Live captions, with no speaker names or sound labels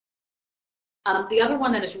The other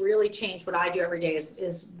one that has really changed what I do every day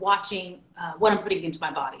is watching what I'm putting into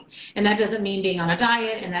my body. And that doesn't mean being on a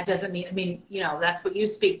diet, and that doesn't mean, I mean, you know, that's what you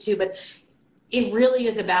speak to, but it really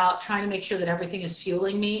is about trying to make sure that everything is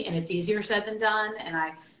fueling me, and it's easier said than done. And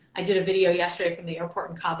I did a video yesterday from the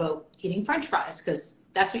airport in Cabo eating French fries, because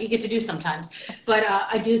that's what you get to do sometimes. But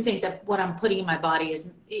I do think that what I'm putting in my body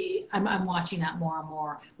is, I'm watching that more and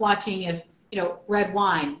more. Watching if, you know, red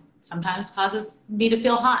wine sometimes causes me to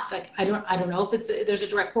feel hot. Like, I don't know if there's a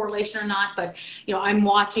direct correlation or not, but, you know, I'm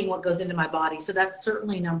watching what goes into my body. So that's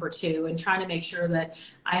certainly number two, and trying to make sure that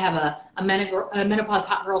I have a menopause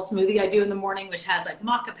hot girl smoothie I do in the morning, which has like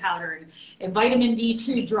maca powder and vitamin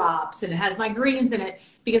D2 drops, and it has my greens in it,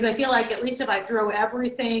 because I feel like at least if I throw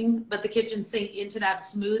everything but the kitchen sink into that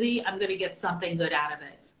smoothie, I'm going to get something good out of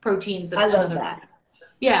it. Proteins. I love that.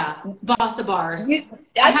 Yeah, Bossa Bars.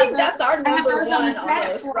 I think that's our number one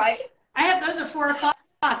almost, right? I have those at 4 o'clock.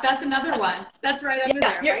 That's another one. That's right under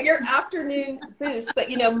there. Right? Your afternoon boost.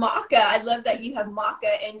 But, you know, maca, I love that you have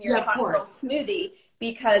maca in your hot girl smoothie,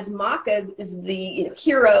 because maca is the, you know,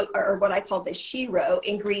 hero, or what I call the shiro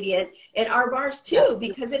ingredient in our bars too,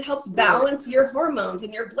 because it helps balance your hormones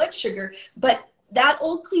and your blood sugar. But that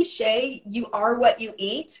old cliche, you are what you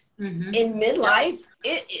eat, in midlife,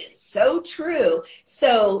 it is so true.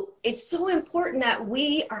 So it's so important that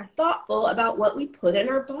we are thoughtful about what we put in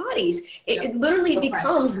our bodies. It literally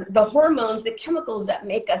becomes the hormones, the chemicals that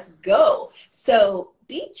make us go. So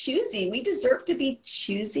be choosy. We deserve to be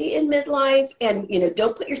choosy in midlife, and, you know,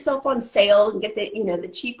 don't put yourself on sale and get the, you know, the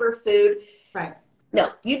cheaper food. Right.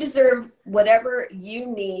 No, you deserve whatever you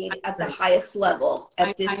need at the highest level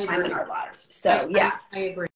at this time in our lives. So, yeah. I agree.